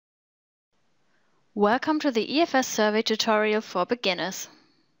Welcome to the EFS survey tutorial for beginners.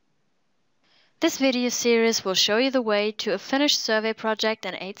 This video series will show you the way to a finished survey project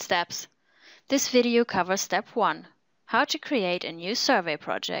in 8 steps. This video covers step 1, how to create a new survey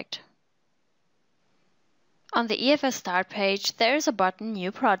project. On the EFS start page, there is a button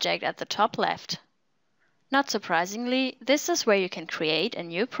New Project at the top left. Not surprisingly, this is where you can create a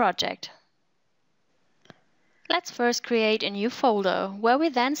new project. Let's first create a new folder, where we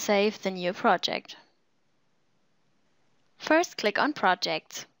then save the new project. First click on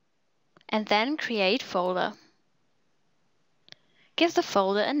Projects, and then Create Folder. Give the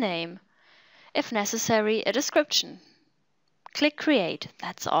folder a name, if necessary a description. Click Create,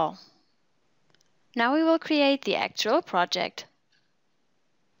 that's all. Now we will create the actual project.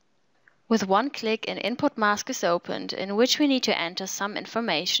 With one click, an input mask is opened, in which we need to enter some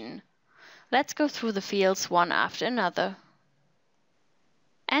information. Let's go through the fields one after another.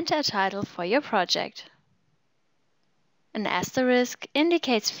 Enter a title for your project. An asterisk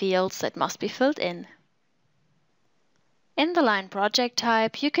indicates fields that must be filled in. In the line Project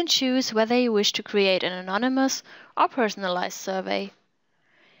Type, you can choose whether you wish to create an anonymous or personalized survey.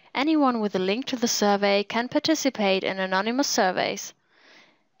 Anyone with a link to the survey can participate in anonymous surveys.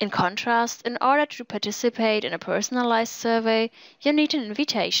 In contrast, in order to participate in a personalized survey, you need an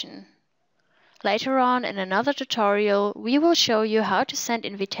invitation. Later on, in another tutorial, we will show you how to send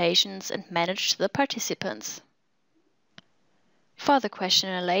invitations and manage the participants. For the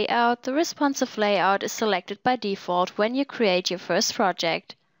questionnaire layout, the responsive layout is selected by default when you create your first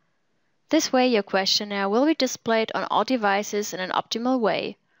project. This way, your questionnaire will be displayed on all devices in an optimal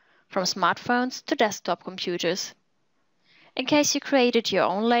way, from smartphones to desktop computers. In case you created your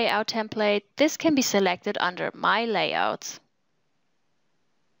own layout template, this can be selected under My Layouts.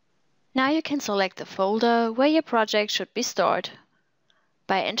 Now you can select the folder where your project should be stored.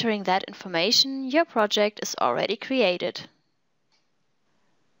 By entering that information, your project is already created.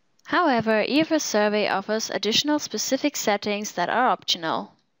 However, EFS Survey offers additional specific settings that are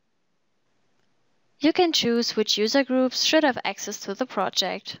optional. You can choose which user groups should have access to the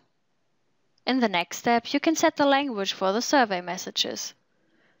project. In the next step, you can set the language for the survey messages.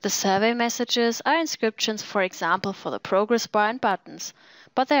 The survey messages are inscriptions, for example, for the progress bar and buttons,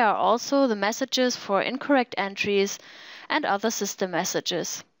 but they are also the messages for incorrect entries and other system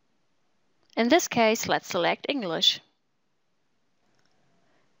messages. In this case, let's select English.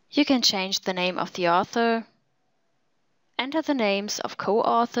 You can change the name of the author, enter the names of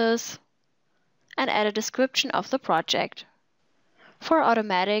co-authors, and add a description of the project. For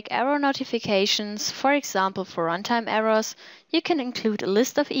automatic error notifications, for example for runtime errors, you can include a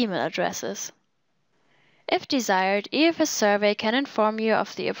list of email addresses. If desired, EFS Survey can inform you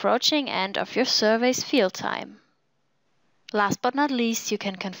of the approaching end of your survey's field time. Last but not least, you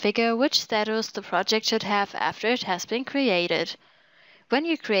can configure which status the project should have after it has been created. When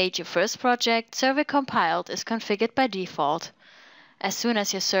you create your first project, Survey Compiled is configured by default. As soon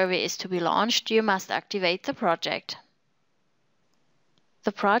as your survey is to be launched, you must activate the project.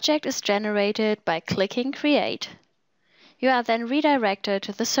 The project is generated by clicking Create. You are then redirected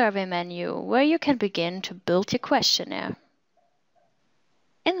to the survey menu, where you can begin to build your questionnaire.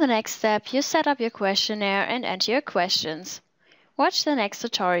 In the next step, you set up your questionnaire and enter your questions. Watch the next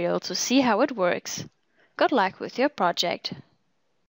tutorial to see how it works. Good luck with your project!